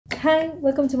Hi,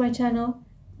 welcome to my channel.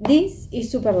 This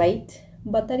is super late,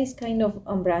 but that is kind of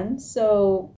on brand,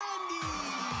 so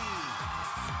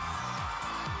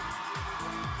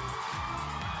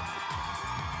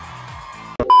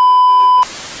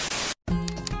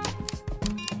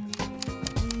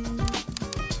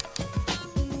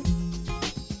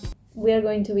we are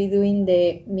going to be doing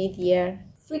the mid-year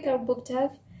freak out book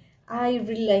tag. I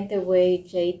really like the way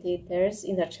Jade did theirs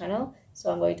in their channel, so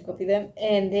I'm going to copy them.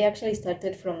 And they actually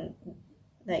started from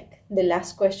like the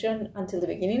last question until the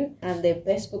beginning, and the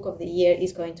best book of the year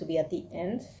is going to be at the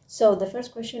end. So the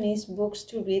first question is books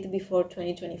to read before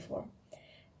 2024.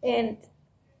 And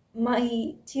my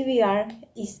TBR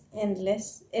is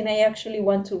endless, and I actually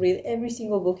want to read every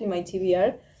single book in my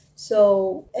TBR.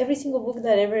 So every single book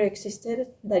that ever existed,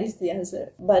 that is the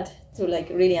answer. But to like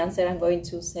really answer, I'm going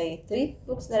to say 3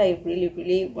 books that I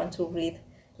really want to read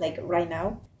like right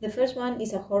now. The first one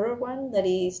is a horror one, that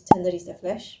is Tender is the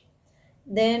Flesh.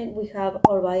 Then we have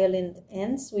Our Violent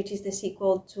Ends, which is the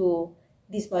sequel to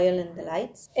These Violent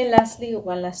Delights. And lastly,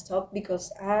 one last stop,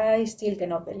 because I still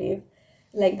cannot believe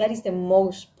like that is the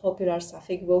most popular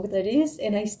sapphic book there is,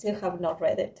 and I still have not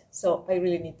read it, so I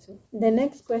really need to. The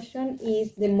next question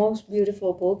is the most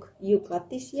beautiful book you got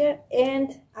this year,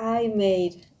 and I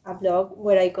made a blog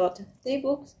where I got 3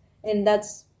 books, and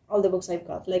that's all the books I've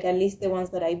got, like at least the ones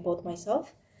that I bought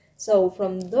myself. So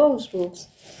from those books,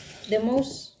 the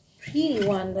most pretty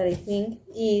one that I think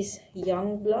is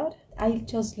Young Blood. I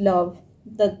just love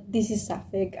that this is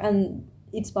sapphic and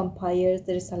it's vampires,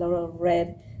 there is a lot of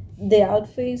red. The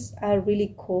outfits are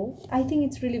really cool. I think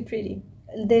it's really pretty.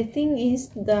 The thing is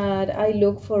that I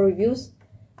look for reviews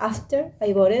after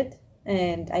I bought it,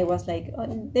 and I was like,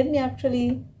 oh, let me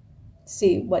actually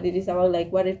see what it is about,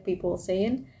 like what are people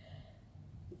saying.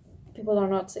 People are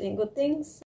not saying good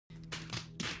things.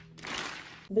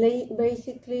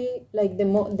 Basically, like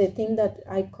the thing that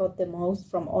I caught the most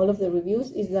from all of the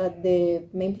reviews is that the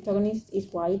main protagonist is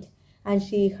white, and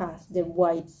she has the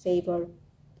white saber,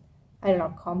 I don't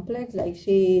know, complex, like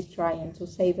she is trying to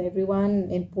save everyone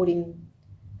and putting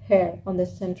her on the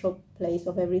central place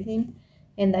of everything,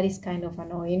 and that is kind of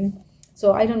annoying.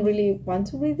 So I don't really want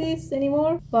to read this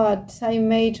anymore, but I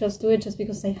may just do it just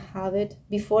because I have it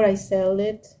before I sell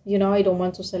it. You know, I don't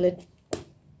want to sell it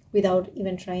without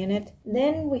even trying it.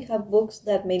 Then we have books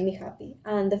that made me happy,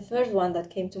 and the first one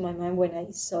that came to my mind when I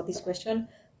saw this question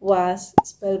was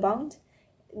Spellbound.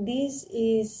 This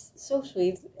is so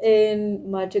sweet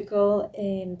and magical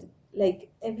and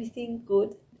like everything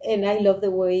good, and I love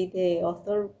the way the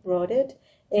author wrote it,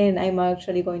 and I'm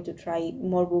actually going to try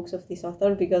more books of this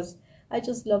author because I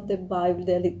just love the vibe.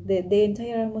 The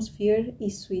entire atmosphere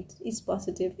is sweet, it's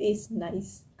positive, it's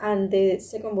nice. And the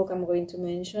second book I'm going to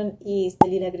mention is The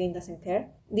Lila Green Doesn't Care.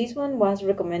 This one was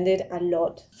recommended a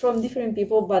lot from different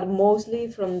people, but mostly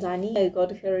from Dani. I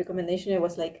got her recommendation. I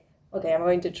was like, okay, I'm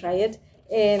going to try it.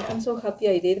 And I'm so happy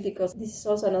I did, because this is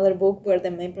also another book where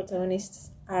the main protagonists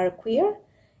are queer,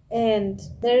 and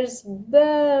there's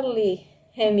barely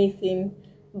anything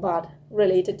bad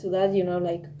related to that, you know,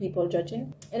 like people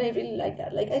judging. And I really like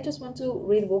that. Like, I just want to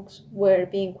read books where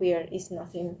being queer is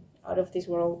nothing out of this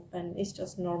world and it's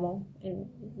just normal and,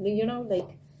 you know,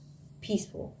 like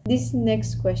peaceful. This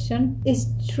next question is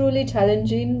truly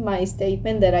challenging my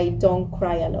statement that I don't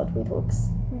cry a lot with books,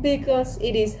 because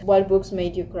it is what books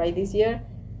made you cry this year,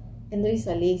 and there is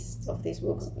a list of these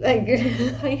books. Like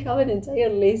I have an entire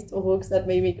list of books that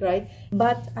made me cry,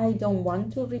 but I don't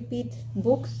want to repeat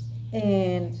books,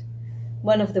 and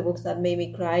one of the books that made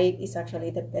me cry is actually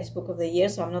the best book of the year,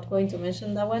 so I'm not going to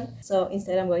mention that one. So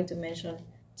instead I'm going to mention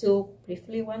 2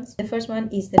 briefly ones. The first one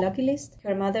is The Lucky List.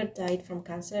 Her mother died from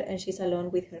cancer and she's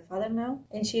alone with her father now,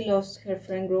 and she lost her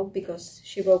friend group because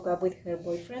she broke up with her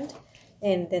boyfriend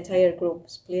and the entire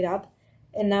group split up,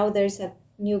 and now there's a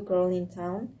new girl in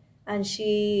town and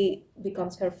she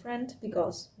becomes her friend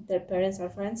because their parents are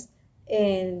friends,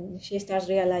 and she starts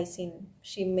realizing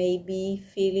she may be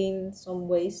feeling some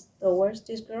ways towards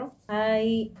this girl.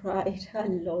 I cried a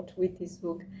lot with this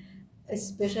book,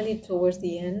 especially towards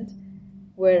the end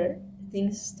where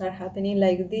things start happening.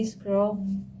 Like this girl,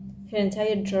 her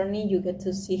entire journey, you get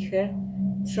to see her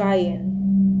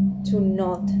trying to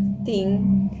not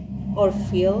think or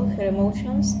feel her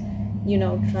emotions, you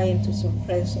know, trying to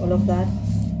suppress all of that,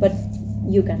 but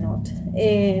you cannot.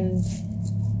 And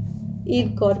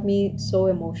it got me so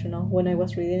emotional when I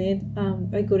was reading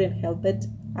it. I couldn't help it.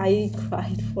 I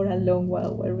cried for a long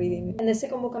while reading it. And the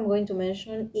second book I'm going to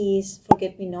mention is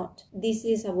Forget Me Not. This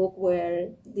is a book where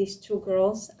these 2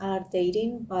 girls are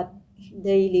dating, but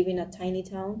they live in a tiny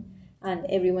town and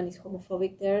everyone is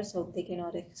homophobic there, so they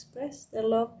cannot express their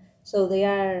love, so they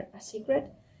are a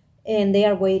secret. and they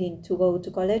are waiting to go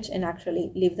to college and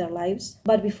actually live their lives.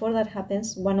 But before that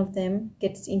happens, one of them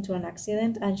gets into an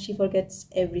accident and she forgets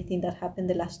everything that happened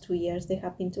the last 2 years they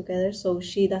have been together, so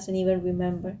she doesn't even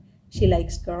remember she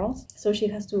likes girls. So she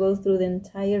has to go through the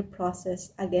entire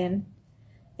process again,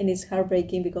 and it's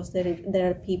heartbreaking because there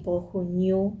are people who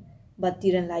knew but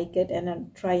didn't like it and are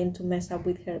trying to mess up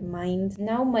with her mind.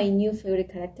 Now my new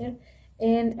favorite character,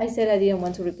 and I said I didn't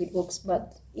want to repeat books,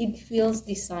 but it feels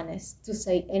dishonest to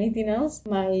say anything else.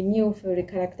 My new favorite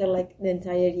character, like the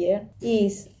entire year,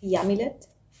 is Yamilet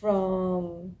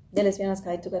from The Lesbian's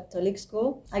Guide to Catholic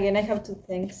School. Again, I have to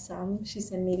thank Sam. She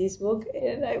sent me this book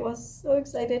and I was so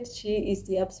excited. She is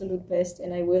the absolute best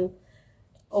and I will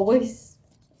always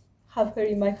have her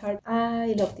in my heart.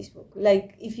 I love this book.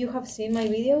 Like, if you have seen my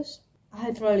videos,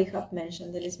 I probably have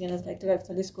mentioned The Lesbian's Guide to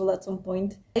Catholic School at some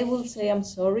point. I will say I'm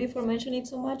sorry for mentioning it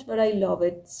so much, but I love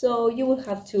it. So you will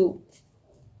have to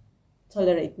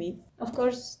tolerate me. Of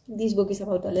course, this book is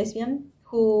about a lesbian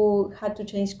who had to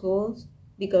change schools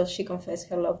because she confessed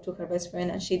her love to her best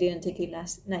friend and she didn't take it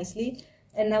nicely.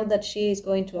 And now that she is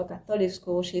going to a Catholic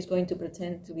school, she is going to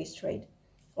pretend to be straight,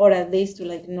 or at least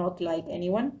to not like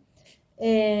anyone.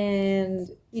 And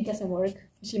it doesn't work.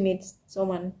 She meets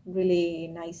someone really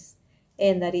nice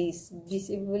and that is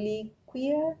visibly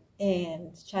queer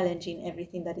and challenging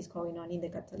everything that is going on in the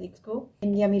Catholic school.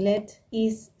 And Yamilet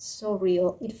is so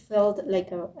real. It felt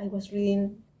like I was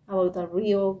reading about a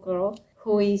real girl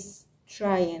who is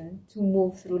trying to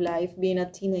move through life, being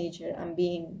a teenager and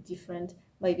being different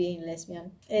by being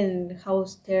lesbian, and how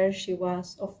scared she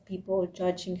was of people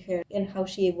judging her, and how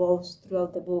she evolves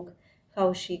throughout the book,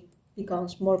 how she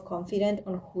becomes more confident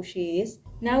on who she is.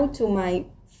 Now to my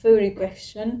favorite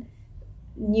question,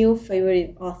 new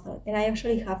favorite author, and I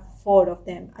actually have 4 of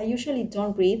them. I usually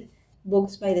don't read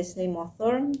books by the same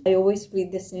author. I always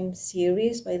read the same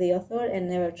series by the author and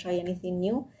never try anything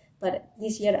new, but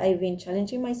this year I've been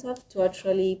challenging myself to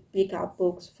actually pick up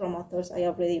books from authors I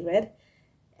already read,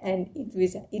 and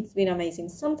it's been amazing.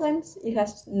 Sometimes it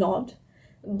has not,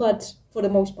 but for the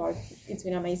most part it's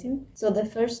been amazing. So the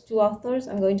first 2 authors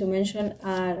I'm going to mention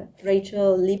are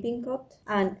Rachel Lippincott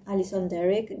and Alison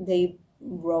Derrick. They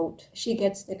wrote She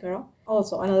Gets the Girl,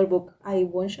 also another book I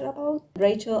won't share about.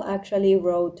 Rachel actually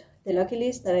wrote The Lucky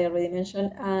List that I already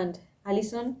mentioned, and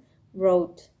Alison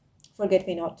wrote Forget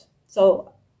Me Not.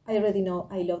 So I already know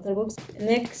I love their books.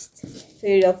 Next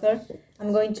favorite author,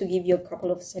 I'm going to give you a couple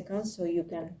of seconds so you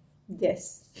can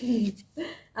guess.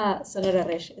 Sonora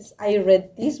Reyes. I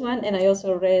read this one and I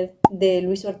also read the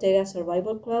Luis Ortega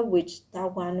Survival Club, which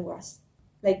that one was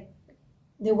like,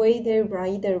 the way they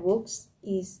write their books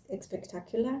is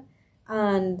spectacular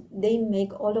and they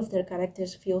make all of their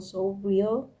characters feel so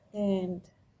real, and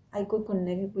I could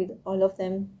connect with all of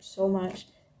them so much.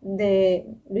 The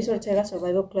Luis Ortega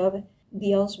Survival Club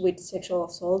deals with sexual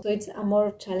assault, so it's a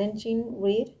more challenging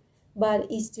read, but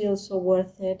it's still so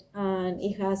worth it, and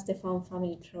it has the found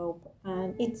family trope,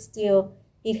 and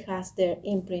it has their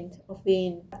imprint of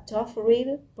being a tough read,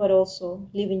 but also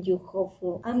leaving you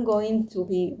hopeful. I'm going to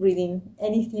be reading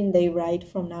anything they write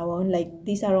from now on. Like,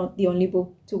 these are the only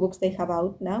 2 books they have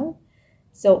out now.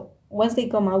 So once they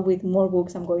come out with more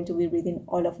books, I'm going to be reading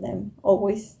all of them,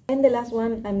 always. And the last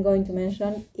one I'm going to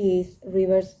mention is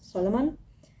Rivers Solomon.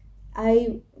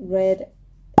 I read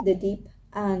The Deep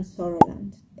and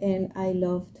Sorrowland, and I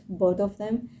loved both of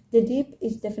them. The Deep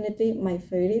is definitely my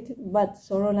favorite, but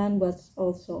Sorrowland was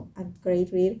also a great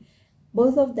read.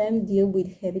 Both of them deal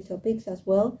with heavy topics as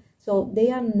well, so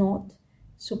they are not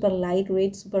super light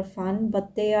reads, super fun,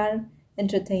 but they are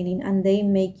entertaining and they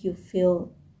make you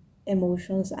feel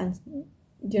emotions, and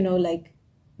like,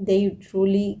 they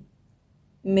truly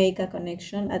make a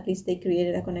connection. At least they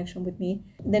created a connection with me.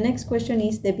 The next question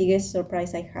is the biggest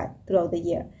surprise I had throughout the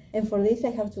year, and for this I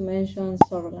have to mention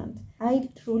Sorrowland. I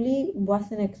truly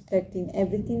wasn't expecting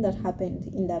everything that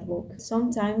happened in that book.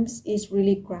 Sometimes it's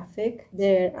really graphic.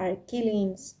 There are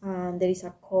killings and there is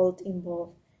a cult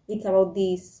involved. It's about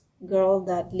this girl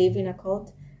that lived in a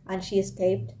cult and she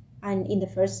escaped, and in the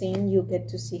first scene you get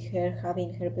to see her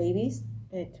having her babies,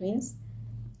 twins,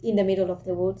 in the middle of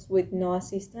the woods with no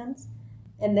assistance.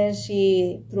 And then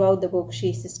throughout the book,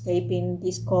 she's escaping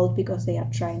this cult because they are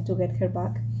trying to get her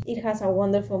back. It has a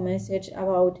wonderful message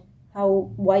about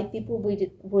how white people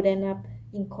would end up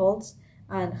in cults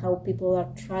and how people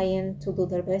are trying to do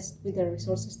their best with the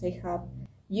resources they have.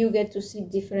 You get to see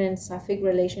different sapphic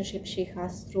relationships she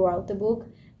has throughout the book,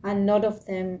 and none of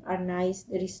them are nice.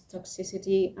 There is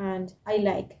toxicity, and I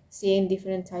like seeing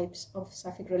different types of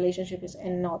sapphic relationships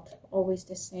and not always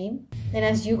the same. And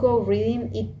as you go reading,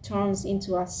 it turns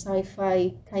into a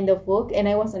sci-fi kind of book, and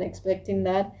I wasn't expecting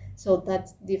that. So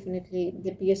that's definitely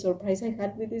the biggest surprise I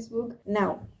had with this book.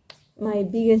 Now, my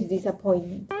biggest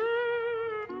disappointment.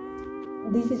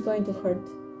 This is going to hurt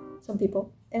some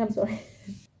people, and I'm sorry.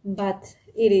 But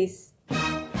it is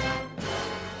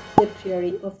The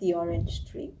Prairie of the Orange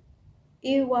Tree.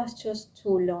 It was just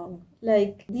too long.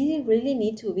 Like, did it really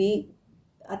need to be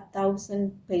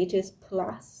 1,000 pages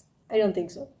plus? I don't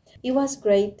think so. It was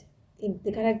great.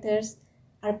 The characters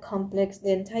are complex.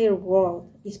 The entire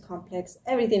world is complex.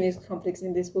 Everything is complex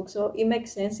in this book. So it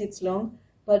makes sense it's long,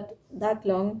 but that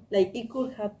long, like it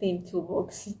could have been 2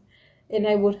 books. And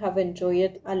I would have enjoyed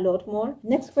it a lot more.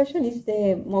 Next question is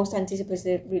the most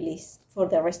anticipated release for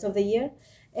the rest of the year.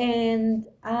 And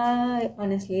I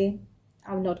honestly,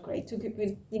 I'm not great to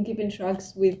keeping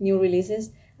tracks with new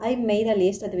releases. I made a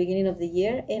list at the beginning of the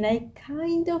year and I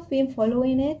kind of been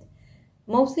following it,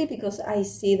 mostly because I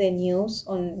see the news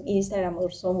on Instagram or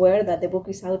somewhere that the book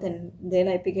is out and then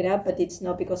I pick it up, but it's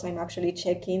not because I'm actually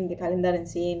checking the calendar and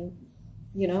seeing,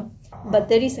 you know. But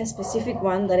there is a specific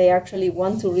one that I actually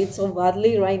want to read so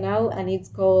badly right now, and it's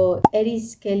called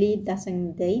Iris Kelly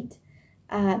Doesn't Date.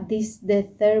 This the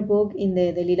 3rd book in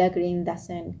the Lila Green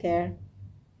Doesn't Care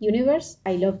universe.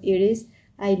 I love Iris.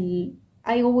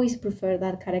 I always prefer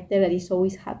that character that is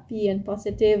always happy and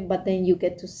positive, but then you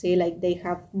get to see like they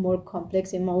have more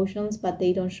complex emotions, but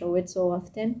they don't show it so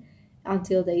often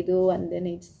until they do, and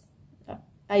then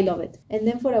I love it. And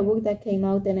then for a book that came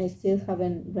out and I still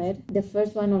haven't read, the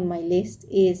first one on my list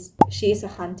is She Is a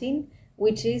Hunting,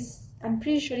 which is, I'm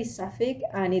pretty sure it's sapphic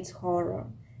and it's horror.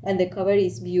 And the cover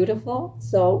is beautiful,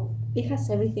 so it has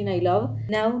everything I love.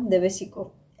 Now, the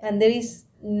Vesicle. And there is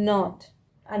not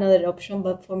another option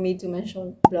but for me to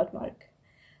mention Bloodmark.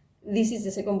 This is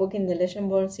the 2nd book in the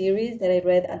Legendborn series that I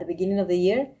read at the beginning of the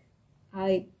year.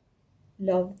 I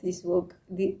love this book.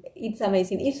 It's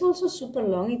amazing. It's also super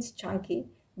long, it's chunky,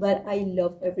 but I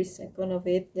love every second of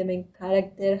it. The main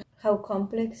character, how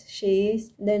complex she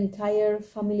is, the entire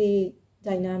family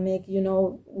dynamic, you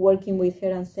know, working with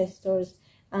her ancestors,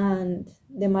 and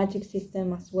the magic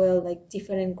system as well, like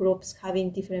different groups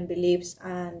having different beliefs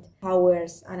and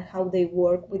powers and how they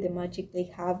work with the magic they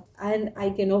have. And I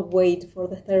cannot wait for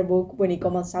the 3rd book when it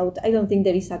comes out. I don't think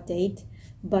there is a date,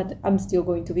 but I'm still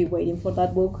going to be waiting for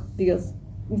that book because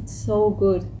it's so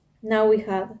good. Now we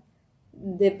have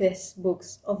the best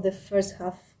books of the first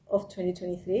half of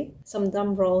 2023. Some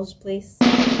drum rolls, please.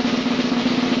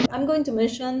 I'm going to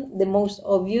mention the most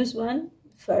obvious one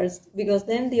first, because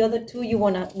then the other 2 we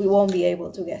won't be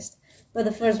able to guess. But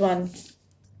the first one,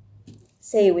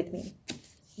 say it with me,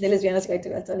 The Lesbiana's Guide to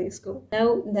Catholic School.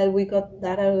 Now that we got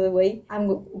that out of the way,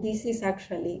 this is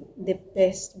actually the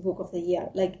best book of the year,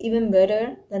 like even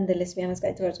better than The Lesbiana's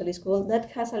Guide to Catholic School. That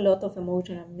has a lot of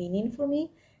emotion and meaning for me.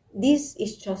 This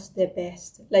is just the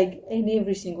best, like in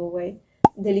every single way.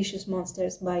 Delicious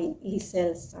Monsters by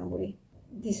Liselle Sambury.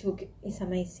 This book is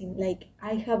amazing. Like,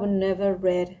 I have never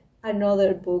read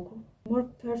another book more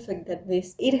perfect than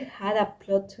this. It had a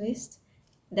plot twist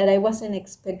that I wasn't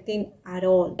expecting at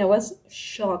all. I was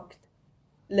shocked.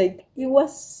 Like, it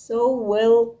was so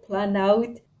well planned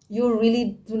out. You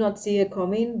really do not see it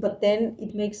coming, but then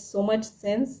it makes so much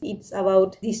sense. It's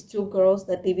about these 2 girls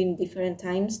that live in different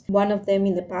times. One of them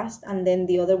in the past, and then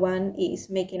the other one is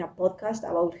making a podcast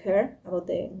about her, about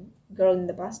the girl in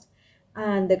the past.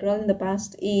 And the girl in the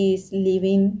past is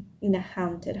living in a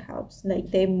haunted house. Like,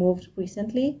 they moved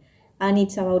recently, and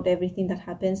it's about everything that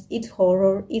happens. It's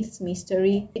horror, it's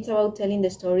mystery. It's about telling the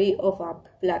story of a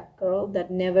Black girl that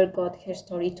never got her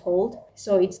story told.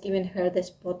 So it's given her the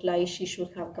spotlight she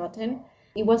should have gotten.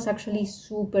 It was actually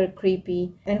super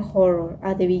creepy and horror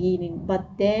at the beginning, but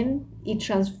then it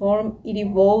transformed, it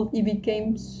evolved, it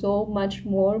became so much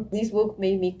more. This book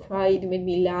made me cry, it made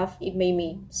me laugh, it made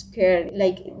me scared.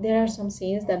 Like, there are some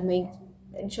scenes that make,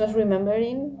 just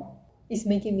remembering is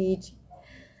making me itchy.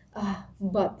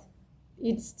 But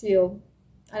it's still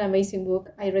an amazing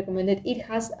book. I recommend it. It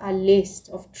has a list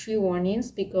of 3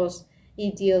 warnings because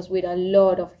it deals with a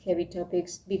lot of heavy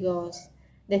topics, because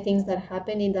the things that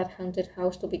happen in that haunted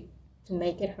house to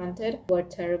make it haunted were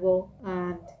terrible.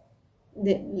 And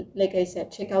like I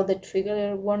said, check out the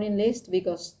trigger warning list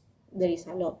because there is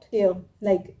a lot. Still,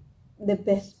 like, the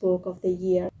best book of the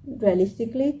year.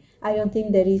 Realistically, I don't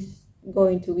think there is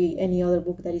going to be any other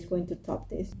book that is going to top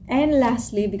this. And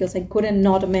lastly, because I couldn't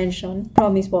not mention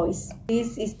Promise Boys.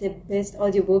 This is the best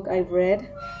audiobook I've read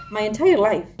my entire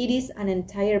life. It is an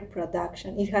entire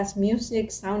production. It has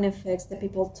music, sound effects, the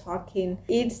people talking.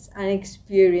 It's an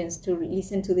experience to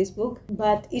listen to this book.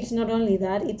 But it's not only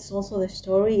that, it's also the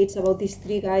story. It's about these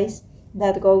 3 guys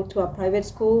that go to a private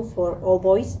school for all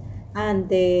boys, and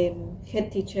the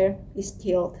head teacher is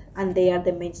killed, and they are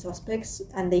the main suspects,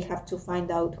 and they have to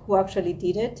find out who actually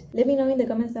did it. Let me know in the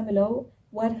comments down below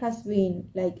what has been,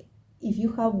 like, if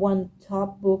you have one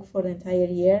top book for the entire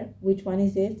year, which one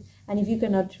is it? And if you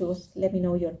cannot choose, let me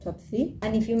know your top 3.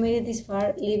 And if you made it this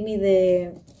far, leave me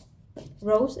the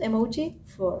rose emoji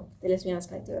for the lesbian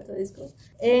character to this group.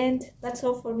 And that's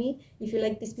all for me. If you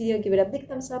like this video, give it a big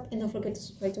thumbs up, and don't forget to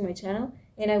subscribe to my channel,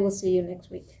 and I will see you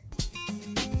next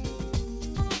week.